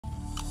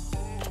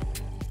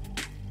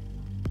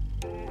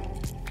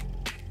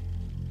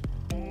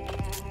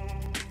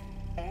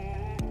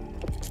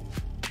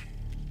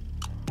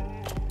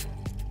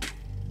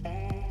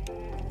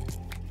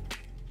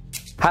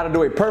How to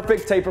do a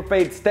perfect taper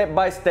fade step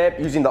by step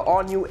using the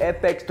all new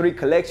FX3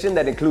 collection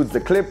that includes the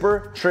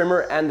clipper,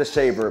 trimmer, and the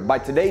shaver by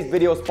today's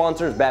video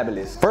sponsors,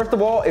 Babyliss. First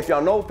of all, if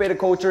y'all know faded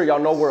culture, y'all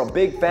know we're a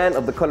big fan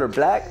of the color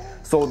black,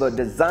 so the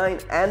design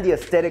and the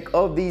aesthetic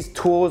of these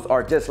tools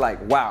are just like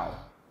wow.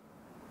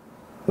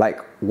 Like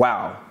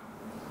wow.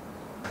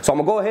 So I'm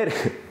gonna go ahead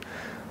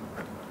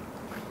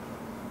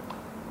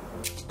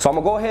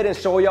and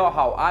show y'all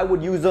how I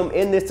would use them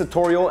in this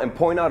tutorial and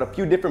point out a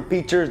few different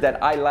features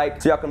that I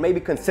like so y'all can maybe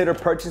consider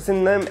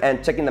purchasing them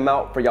and checking them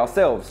out for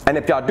yourselves. And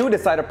if y'all do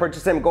decide to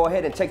purchase them, go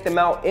ahead and check them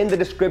out in the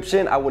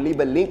description. I will leave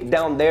a link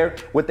down there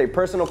with a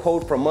personal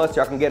code from us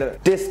so y'all can get a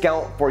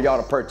discount for y'all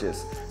to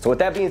purchase. So with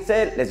that being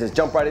said, let's just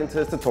jump right into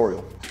this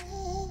tutorial.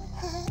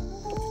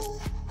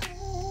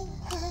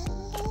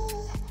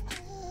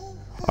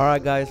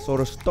 Alright guys, so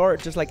to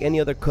start, just like any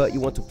other cut, you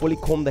want to fully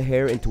comb the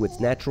hair into its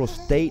natural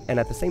state and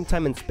at the same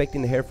time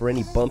inspecting the hair for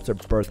any bumps or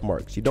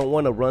birthmarks. You don't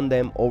want to run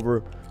them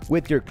over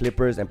with your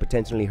clippers and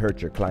potentially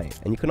hurt your client.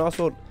 And you can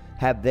also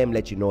have them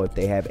let you know if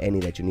they have any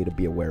that you need to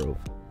be aware of.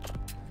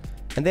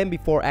 And then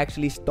before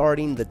actually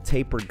starting the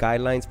taper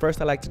guidelines,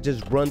 first I like to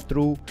just run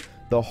through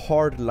the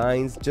hard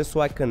lines just so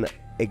I can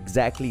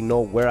exactly know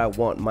where I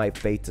want my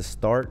fade to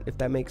start, if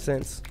that makes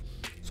sense.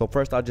 So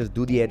first I'll just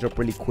do the edge up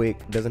really quick,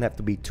 it doesn't have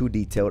to be too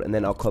detailed, and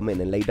then I'll come in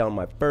and lay down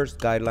my first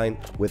guideline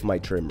with my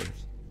trimmers.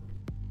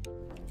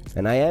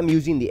 And I am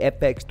using the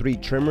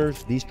FX3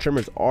 trimmers. These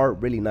trimmers are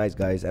really nice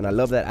guys, and I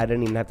love that I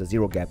didn't even have to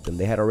zero gap them.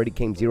 They had already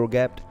came zero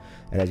gapped,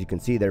 and as you can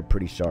see they're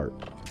pretty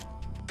sharp.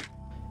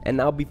 And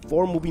now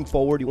before moving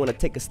forward, you want to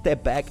take a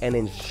step back and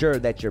ensure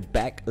that your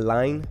back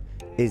line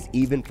is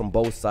even from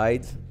both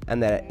sides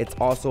and that it's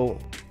also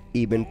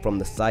even from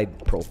the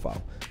side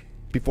profile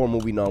before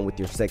moving on with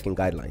your second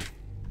guideline.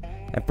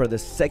 And for the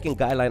second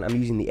guideline, I'm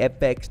using the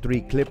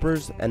FX3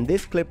 clippers, and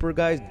this clipper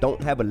guys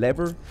don't have a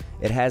lever.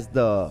 It has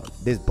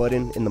this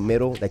button in the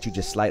middle that you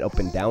just slide up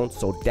and down,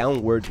 so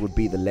downwards would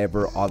be the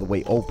lever all the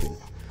way open.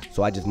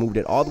 So I just moved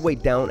it all the way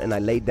down and I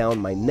laid down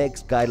my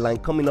next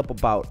guideline coming up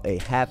about a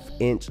 ½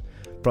 inch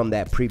from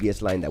that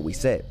previous line that we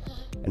set.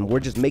 And we're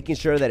just making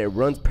sure that it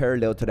runs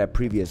parallel to that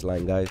previous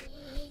line guys.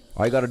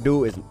 All you gotta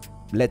do is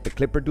let the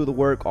clipper do the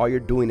work. All you're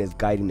doing is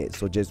guiding it,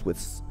 so just with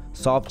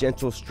soft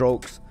gentle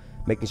strokes,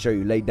 making sure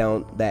you lay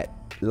down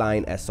that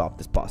line as soft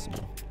as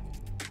possible.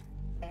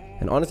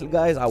 And honestly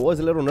guys, I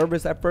was a little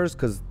nervous at first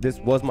because this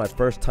was my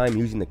first time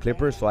using the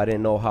clippers, so I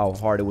didn't know how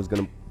hard it was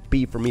gonna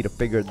be for me to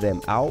figure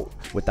them out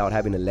without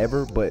having a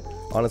lever. But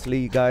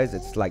honestly guys,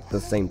 it's like the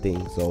same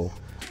thing, so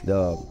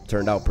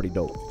turned out pretty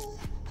dope.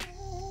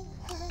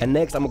 And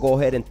next I'm gonna go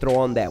ahead and throw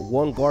on that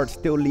one guard,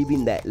 still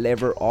leaving that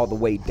lever all the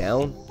way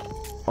down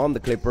on the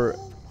clipper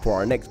for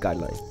our next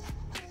guideline.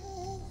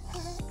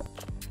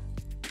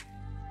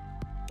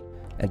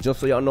 And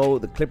just so y'all know,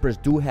 the clippers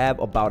do have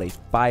about a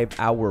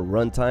 5-hour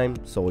runtime,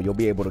 so you'll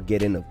be able to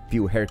get in a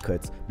few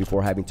haircuts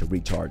before having to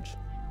recharge.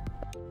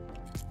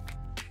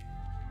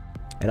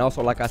 And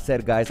also, like I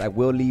said guys, I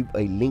will leave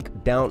a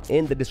link down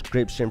in the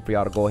description for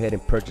y'all to go ahead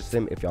and purchase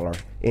them if y'all are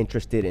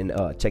interested in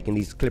checking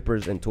these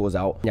clippers and tools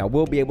out. Y'all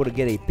will be able to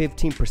get a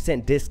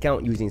 15%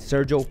 discount using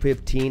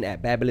Sergio15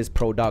 at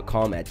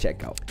BabyLissPro.com at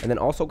checkout. And then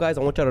also guys,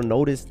 I want y'all to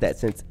notice that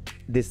since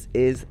this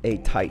is a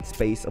tight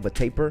space of a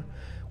taper,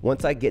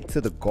 once I get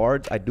to the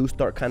guards, I do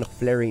start kind of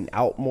flaring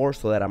out more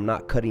so that I'm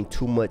not cutting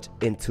too much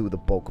into the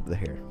bulk of the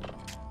hair.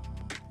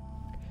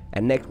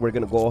 And next, we're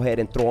gonna go ahead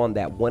and throw on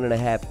that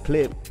 1.5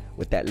 clip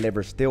with that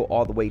lever still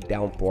all the way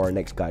down for our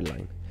next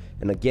guideline.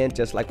 And again,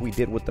 just like we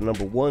did with the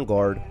number 1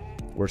 guard,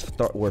 we're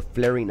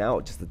flaring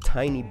out just a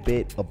tiny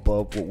bit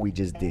above what we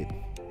just did.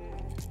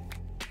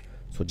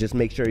 So just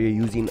make sure you're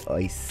using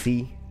a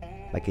C,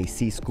 like a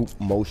C scoop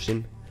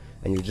motion,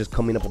 and you're just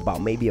coming up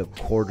about maybe a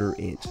 1/4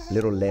 inch, a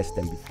little less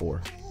than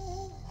before.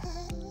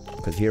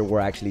 Because here we're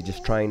actually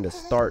just trying to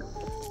start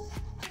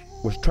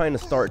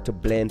to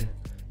blend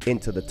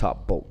into the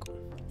top bulk.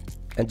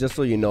 And just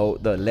so you know,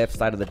 the left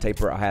side of the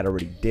taper, I had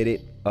already did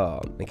it,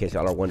 in case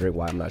y'all are wondering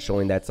why I'm not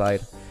showing that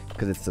side,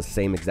 because it's the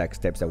same exact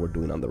steps that we're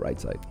doing on the right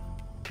side.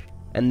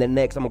 And then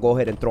next, I'm gonna go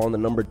ahead and throw on the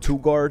number 2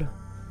 guard,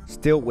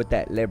 still with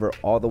that lever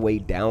all the way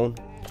down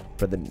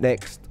for the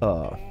next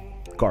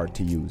guard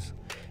to use.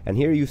 And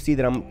here you see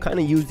that I'm kind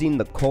of using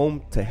the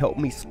comb to help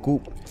me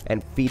scoop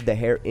and feed the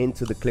hair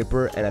into the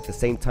clipper, and at the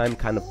same time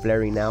kind of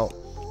flaring out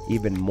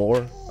even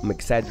more. I'm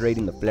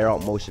exaggerating the flare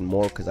out motion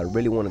more because I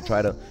really want to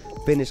try to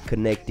finish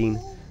connecting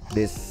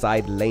this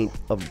side length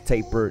of the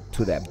taper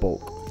to that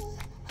bulk.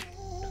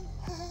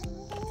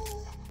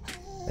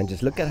 And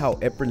just look at how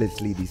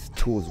effortlessly these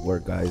tools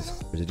work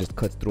guys. It just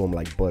cuts through them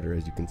like butter,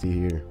 as you can see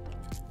here.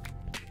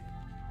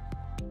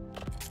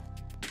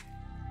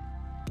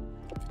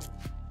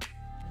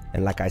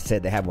 And like I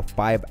said, they have a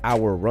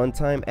 5-hour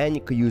runtime, and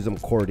you could use them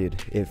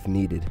corded if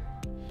needed.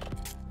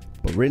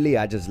 But really,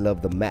 I just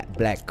love the matte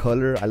black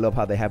color. I love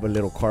how they have a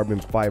little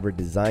carbon fiber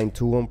design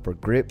to them for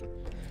grip.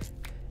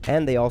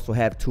 And they also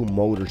have 2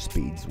 motor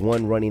speeds,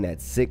 one running at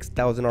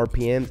 6,000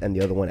 RPMs and the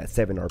other one at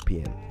 7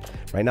 RPM.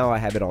 Right now I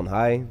have it on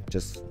high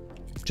just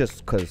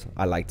because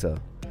I like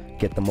to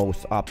get the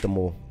most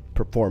optimal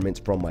performance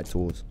from my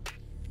tools.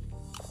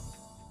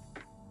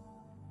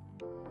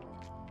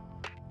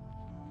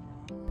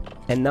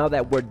 And now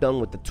that we're done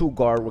with the 2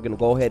 guard, we're gonna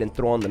go ahead and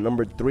throw on the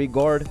number 3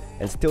 guard,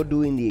 and still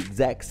doing the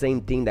exact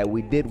same thing that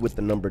we did with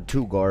the number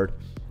 2 guard,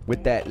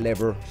 with that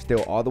lever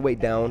still all the way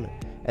down,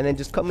 and then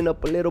just coming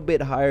up a little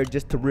bit higher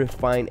just to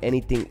refine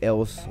anything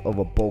else of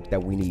a bulk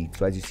that we need.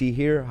 So as you see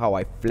here, how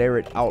I flare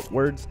it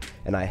outwards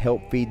and I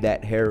help feed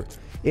that hair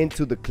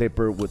into the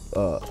clipper with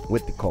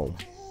the comb.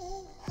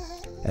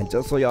 And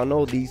just so y'all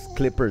know, these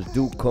clippers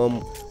do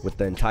come with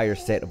the entire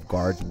set of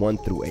guards 1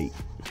 through 8.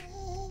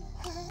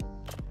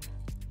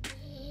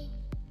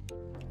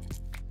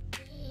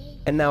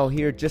 And now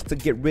here, just to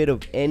get rid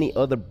of any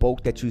other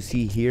bulk that you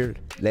see here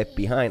left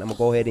behind, I'm gonna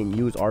go ahead and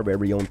use our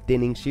very own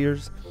thinning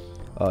shears.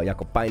 Y'all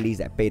can find these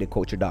at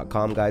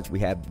fadedculture.com, guys. We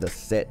have the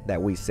set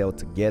that we sell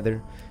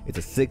together. It's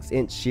a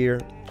 6-inch shear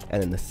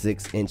and then the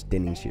 6-inch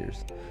thinning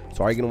shears.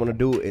 So all you're gonna wanna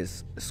do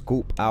is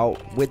scoop out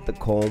with the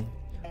comb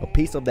a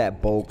piece of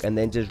that bulk and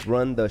then just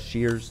run the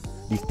shears,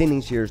 these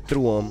thinning shears,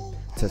 through them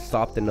to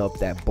soften up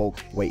that bulk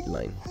weight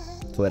line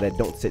so that it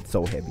don't sit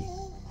so heavy.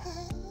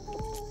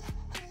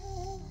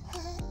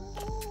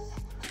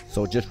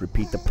 So just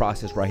repeat the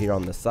process right here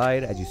on the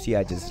side. As you see,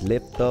 I just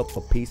lift up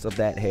a piece of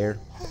that hair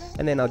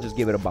and then I'll just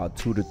give it about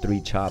 2 to 3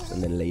 chops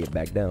and then lay it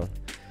back down.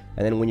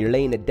 And then when you're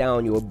laying it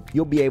down,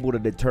 you'll be able to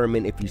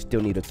determine if you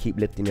still need to keep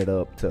lifting it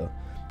up to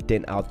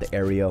thin out the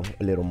area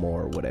a little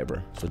more or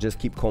whatever. So just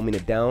keep combing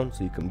it down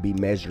so you can be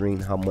measuring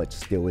how much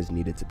still is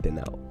needed to thin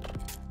out.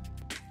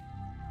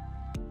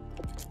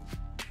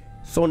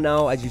 So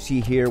now, as you see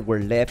here,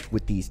 we're left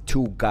with these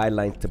 2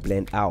 guidelines to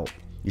blend out.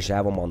 You should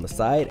have them on the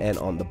side and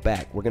on the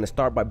back. We're gonna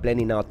start by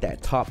blending out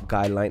that top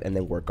guideline and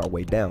then work our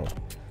way down.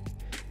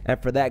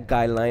 And for that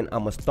guideline,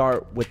 I'm gonna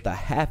start with the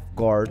half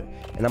guard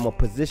and I'm gonna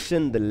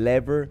position the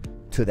lever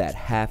to that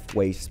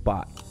halfway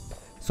spot.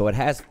 So it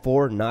has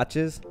 4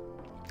 notches.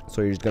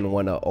 So you're just gonna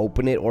wanna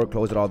open it or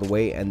close it all the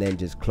way and then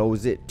just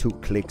close it 2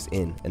 clicks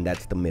in, and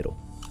that's the middle.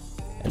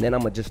 And then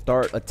I'm gonna just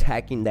start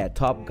attacking that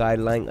top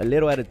guideline a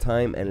little at a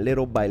time, and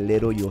little by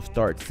little you'll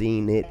start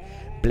seeing it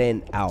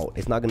blend out.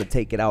 It's not gonna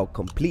take it out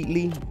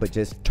completely, but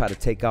just try to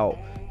take out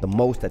the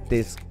most that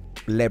this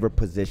lever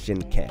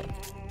position can.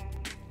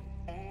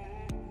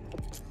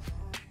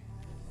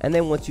 And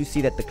then once you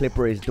see that the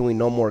clipper is doing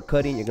no more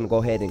cutting, you're gonna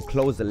go ahead and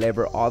close the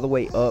lever all the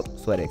way up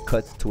so that it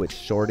cuts to its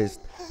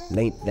shortest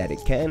length that it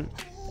can,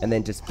 and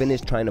then just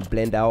finish trying to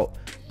blend out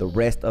the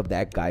rest of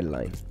that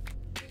guideline.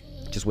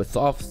 Just with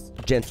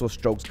soft, gentle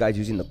strokes, guys,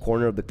 using the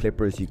corner of the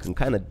clippers, you can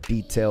kind of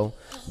detail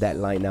that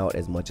line out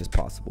as much as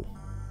possible.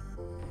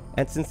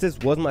 And since this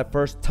was my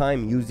first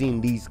time using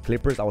these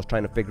clippers, I was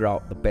trying to figure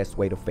out the best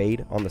way to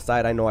fade. On the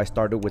side, I know I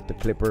started with the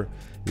clipper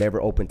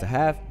lever open to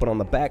half, but on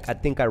the back, I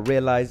think I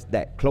realized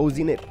that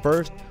closing it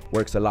first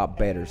works a lot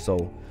better.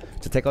 So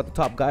to take out the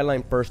top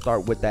guideline, first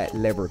start with that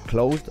lever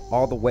closed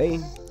all the way,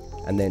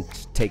 and then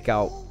take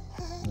out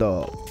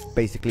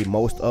basically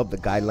most of the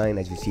guideline,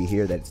 as you see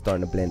here that it's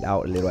starting to blend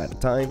out a little at a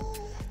time.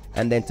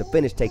 And then to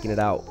finish taking it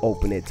out,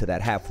 open it to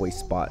that halfway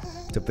spot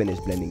to finish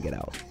blending it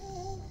out.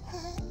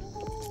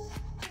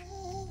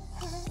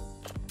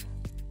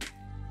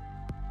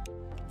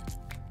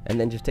 And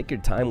then just take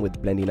your time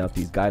with blending out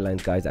these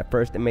guidelines, guys. At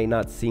first, it may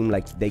not seem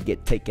like they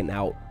get taken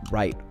out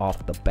right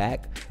off the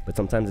back, but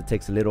sometimes it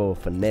takes a little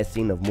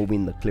finessing of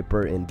moving the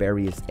clipper in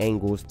various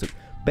angles to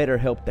better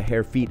help the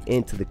hair feed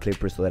into the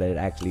clipper so that it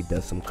actually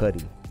does some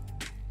cutting.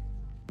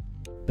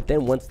 But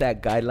then once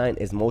that guideline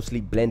is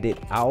mostly blended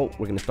out,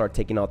 we're gonna start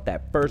taking out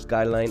that first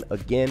guideline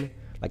again,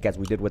 like as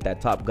we did with that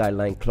top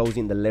guideline,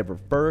 closing the lever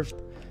first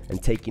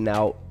and taking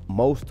out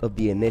most of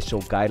the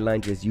initial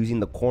guideline, just using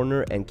the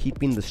corner and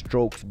keeping the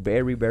strokes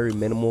very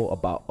minimal,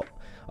 about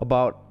a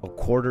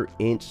 1/4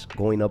 inch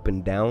going up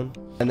and down.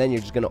 And then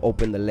you're just gonna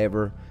open the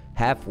lever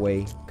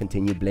halfway,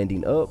 continue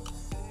blending up,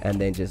 and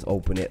then just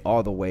open it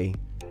all the way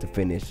to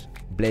finish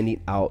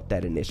blending out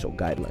that initial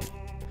guideline.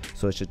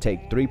 So it should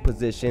take 3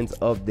 positions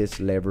of this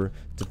lever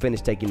to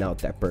finish taking out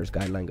that first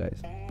guideline,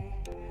 guys.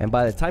 And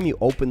by the time you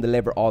open the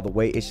lever all the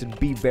way, it should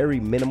be very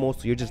minimal,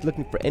 so you're just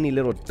looking for any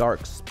little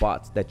dark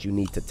spots that you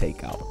need to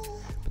take out.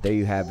 But there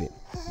you have it.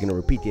 You're gonna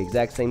repeat the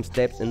exact same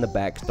steps in the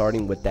back,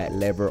 starting with that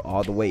lever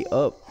all the way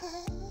up,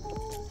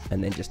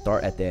 and then just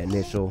start at the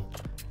initial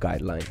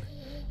guideline.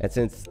 And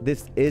since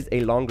this is a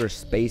longer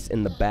space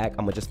in the back,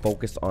 I'm gonna just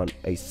focus on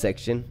a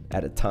section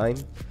at a time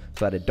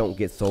so that it don't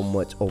get so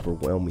much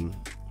overwhelming.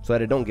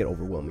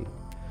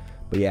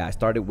 But yeah, I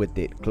started with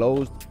it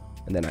closed,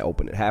 and then I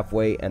open it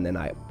halfway, and then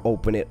I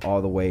open it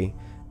all the way,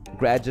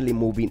 gradually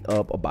moving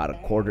up about a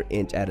 1/4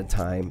 inch at a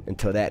time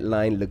until that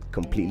line looked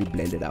completely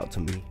blended out to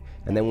me.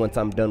 And then once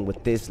I'm done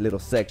with this little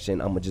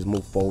section, I'm gonna just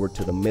move forward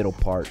to the middle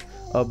part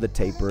of the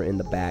taper in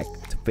the back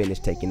to finish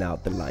taking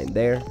out the line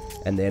there,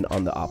 and then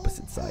on the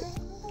opposite side.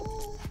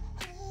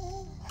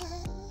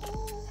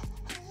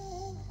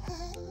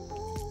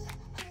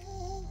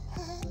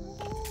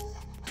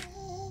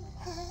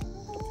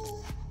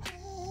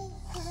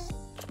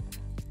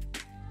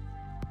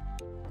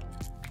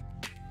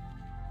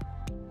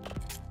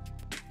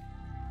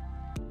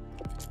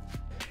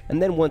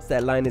 And then once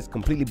that line is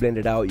completely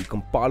blended out, you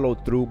can follow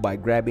through by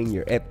grabbing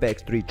your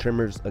FX3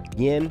 trimmers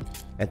again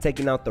and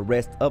taking out the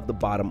rest of the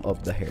bottom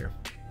of the hair.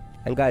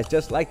 And guys,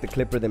 just like the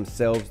clipper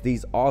themselves,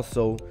 these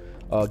also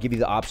give you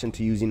the option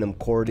to using them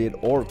corded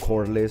or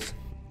cordless.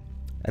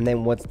 And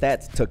then once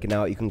that's taken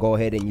out, you can go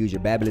ahead and use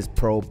your Babyliss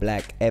Pro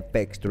Black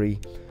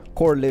FX3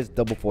 cordless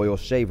double foil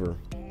shaver.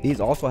 These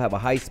also have a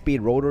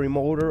high-speed rotary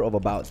motor of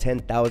about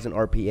 10,000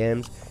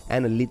 RPMs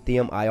and a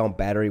lithium-ion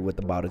battery with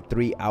about a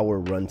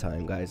 3-hour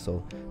runtime, guys.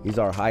 So these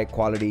are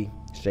high-quality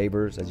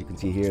shavers. As you can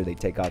see here, they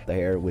take out the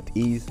hair with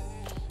ease.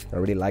 I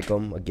really like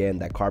them. Again,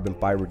 that carbon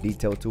fiber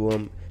detail to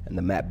them and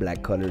the matte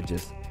black color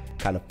just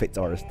kind of fits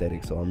our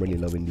aesthetic, so I'm really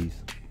loving these.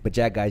 But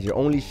yeah, guys, you're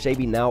only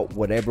shaving out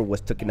whatever was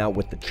taken out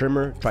with the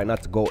trimmer. Try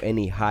not to go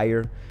any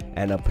higher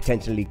and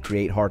potentially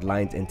create hard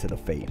lines into the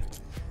fade.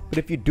 But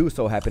if you do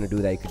so happen to do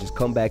that, you could just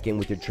come back in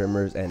with your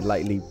trimmers and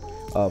lightly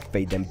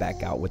fade them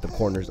back out with the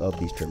corners of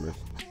these trimmers.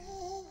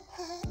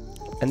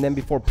 And then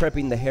before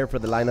prepping the hair for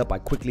the lineup, I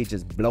quickly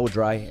just blow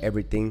dry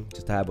everything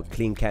just to have a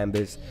clean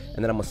canvas.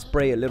 And then I'm gonna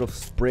spray a little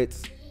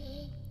spritz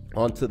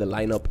onto the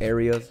lineup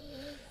areas,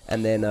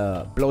 and then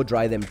blow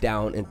dry them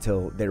down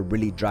until they're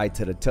really dry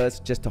to the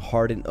touch, just to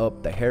harden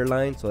up the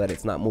hairline so that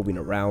it's not moving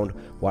around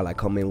while I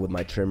come in with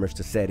my trimmers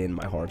to set in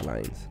my hard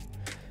lines.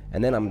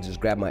 And then I'm gonna just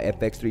grab my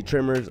FX3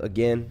 trimmers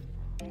again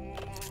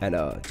and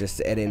just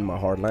set in my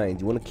hard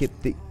lines. You want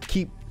to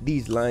keep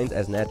these lines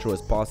as natural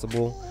as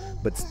possible,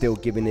 but still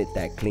giving it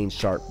that clean,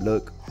 sharp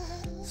look.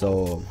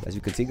 So as you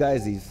can see,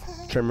 guys, these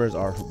trimmers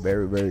are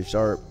very, very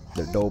sharp.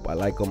 They're dope. I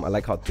like them. I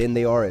like how thin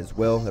they are as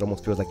well. It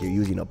almost feels like you're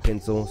using a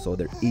pencil, so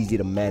they're easy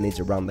to manage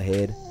around the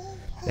head.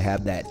 They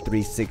have that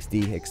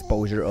 360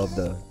 exposure of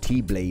the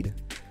T-blade,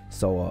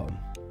 so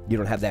you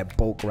don't have that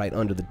bulk right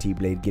under the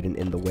T-blade getting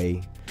in the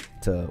way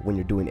to when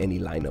you're doing any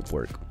lineup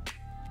work.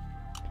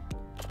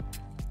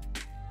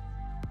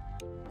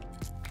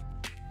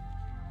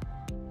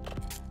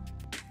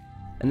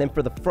 And then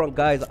for the front,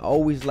 guys, I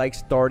always like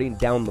starting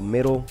down the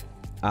middle.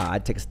 I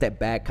take a step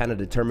back, kind of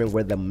determine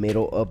where the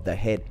middle of the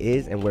head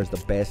is and where's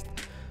the best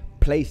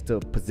place to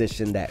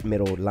position that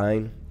middle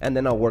line, and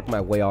then I'll work my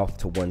way off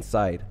to one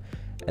side,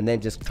 and then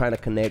just trying to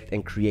connect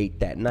and create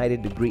that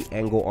 90-degree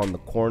angle on the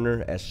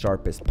corner as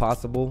sharp as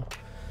possible,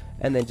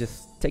 and then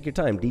just take your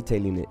time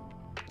detailing it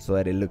so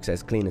that it looks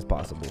as clean as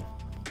possible.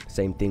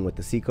 Same thing with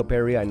the C-cup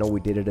area. I know we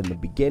did it in the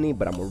beginning,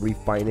 but I'm gonna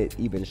refine it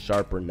even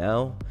sharper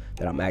now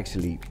that I'm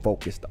actually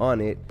focused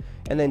on it,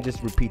 and then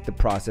just repeat the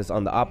process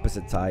on the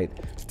opposite side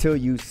till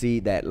you see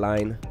that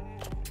line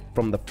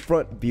from the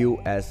front view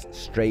as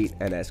straight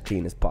and as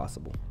clean as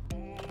possible.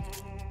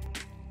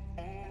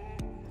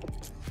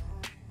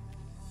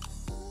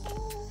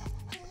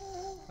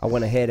 I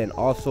went ahead and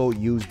also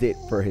used it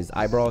for his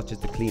eyebrows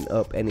just to clean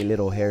up any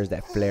little hairs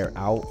that flare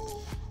out,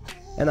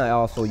 and I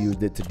also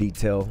used it to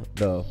detail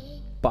the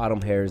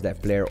bottom hairs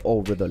that flare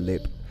over the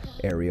lip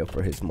area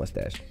for his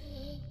mustache.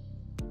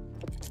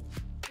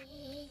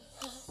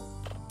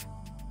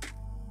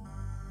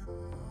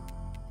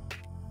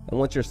 And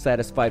once you're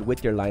satisfied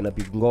with your lineup,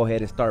 you can go ahead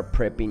and start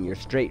prepping your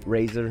straight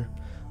razor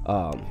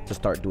to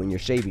start doing your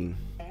shaving.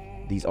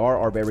 These are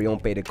our very own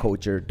Faded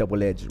Culture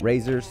double-edged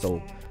razors,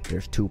 so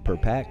there's 2 per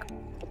pack.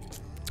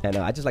 And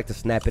I just like to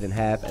snap it in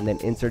half and then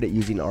insert it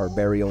using our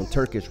very own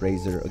Turkish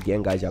razor.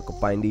 Again, guys, y'all can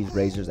find these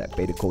razors at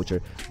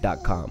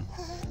fadedculture.com.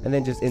 And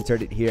then just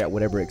insert it here at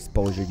whatever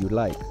exposure you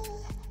like.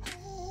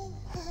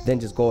 Then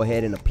just go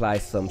ahead and apply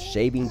some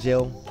shaving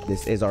gel.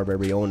 This is our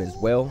very own as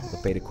well, the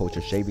Faded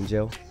Culture shaving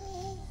gel.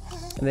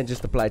 And then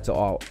just apply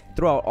to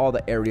throughout all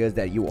the areas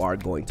that you are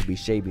going to be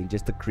shaving,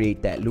 just to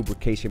create that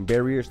lubrication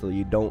barrier so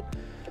you don't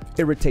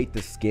irritate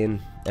the skin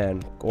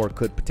or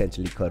could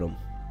potentially cut them.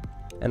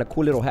 And a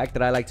cool little hack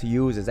that I like to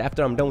use is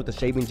after I'm done with the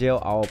shaving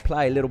gel, I'll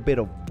apply a little bit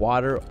of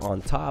water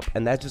on top,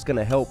 and that's just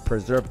gonna help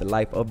preserve the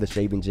life of the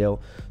shaving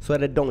gel so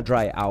that it don't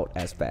dry out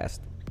as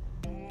fast.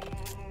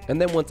 And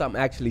then once I'm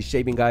actually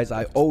shaving, guys,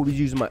 I always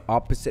use my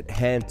opposite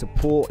hand to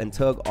pull and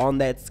tug on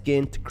that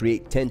skin to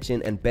create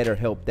tension and better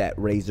help that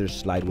razor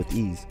slide with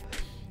ease.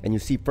 And you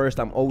see, first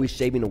I'm always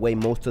shaving away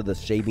most of the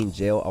shaving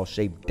gel. I'll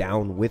shave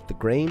down with the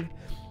grain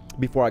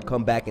before I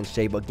come back and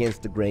shave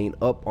against the grain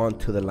up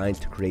onto the line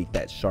to create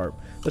that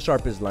the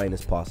sharpest line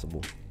as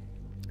possible.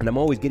 And I'm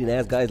always getting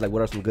asked, guys, like,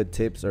 what are some good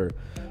tips or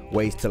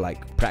ways to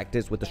like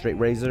practice with the straight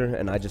razor?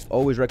 And I just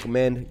always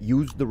recommend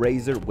use the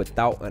razor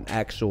without an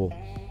actual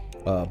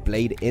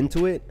blade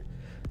into it,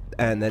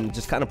 and then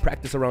just kind of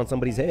practice around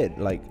somebody's head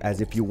like as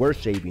if you were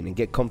shaving, and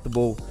get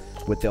comfortable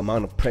with the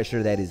amount of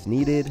pressure that is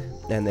needed,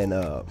 and then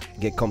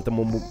get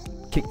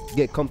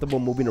comfortable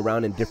moving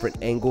around in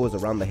different angles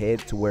around the head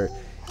to where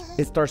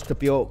it starts to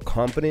feel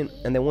confident.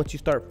 And then once you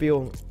start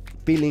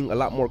feeling a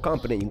lot more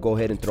confident, you can go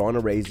ahead and throw on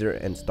a razor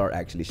and start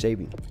actually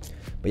shaving.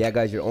 But yeah,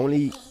 guys, you're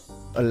only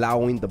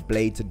allowing the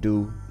blade to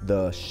do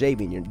the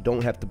shaving. You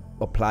don't have to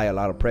apply a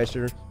lot of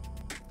pressure.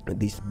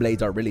 These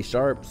blades are really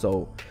sharp,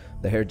 so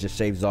the hair just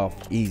shaves off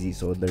easy,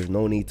 so there's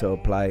no need to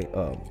apply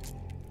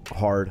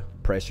hard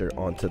pressure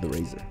onto the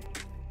razor.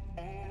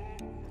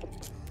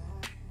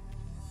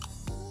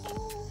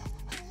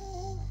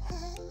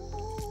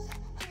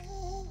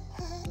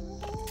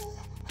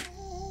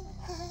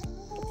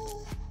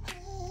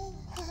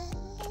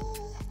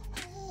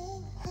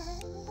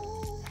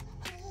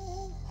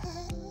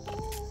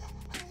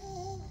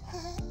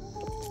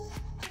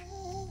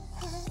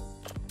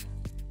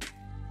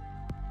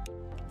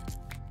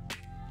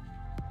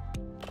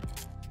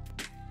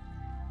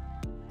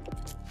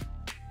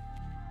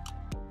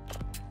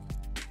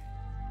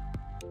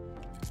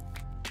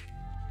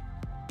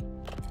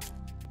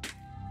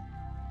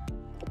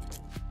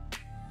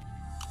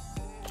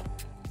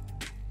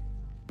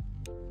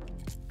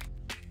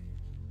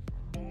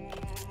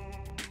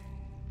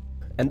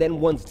 And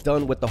then once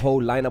done with the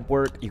whole lineup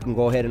work, you can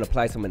go ahead and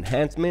apply some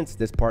enhancements.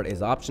 This part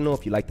is optional.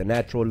 If you like the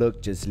natural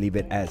look, just leave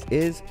it as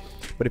is.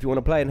 But if you want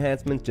to apply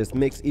enhancements, just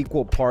mix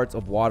equal parts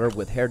of water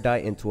with hair dye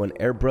into an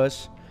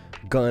airbrush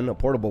gun, a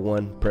portable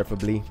one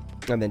preferably,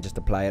 and then just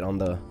apply it on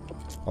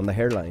the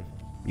hairline.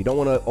 You don't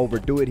want to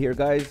overdo it here,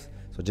 guys,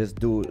 so just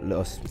do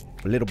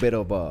a little bit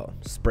of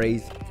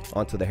sprays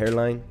onto the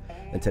hairline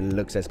until it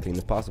looks as clean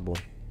as possible.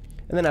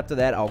 And then after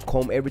that, I'll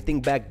comb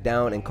everything back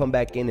down and come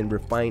back in and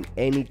refine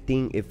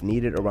anything if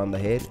needed around the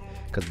head,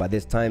 because by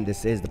this time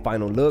this is the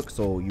final look.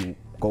 So you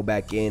go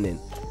back in and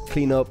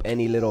clean up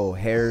any little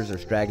hairs or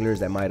stragglers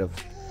that might have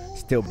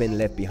still been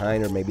left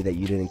behind, or maybe that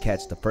you didn't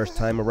catch the first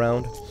time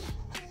around.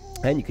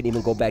 And you can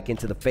even go back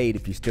into the fade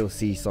if you still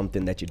see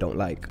something that you don't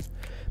like.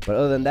 But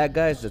other than that,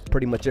 guys, that's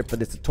pretty much it for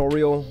this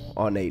tutorial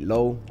on a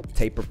low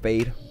taper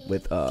fade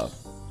with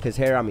his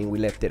hair. I mean, we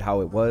left it how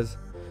it was.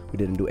 We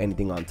didn't do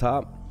anything on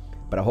top.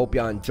 But I hope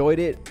y'all enjoyed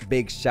it.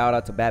 Big shout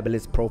out to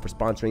Babyliss Pro for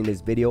sponsoring this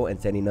video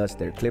and sending us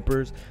their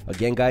clippers.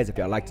 Again, guys, if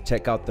y'all like to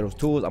check out those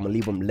tools, I'm gonna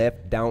leave them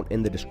left down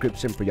in the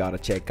description for y'all to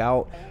check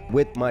out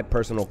with my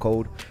personal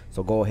code.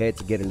 So go ahead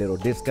to get a little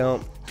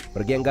discount.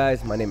 But again,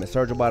 guys, my name is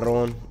Sergio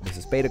Barron. This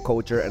is Faded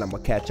Culture, and I'm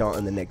gonna catch y'all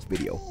in the next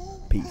video.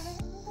 Peace.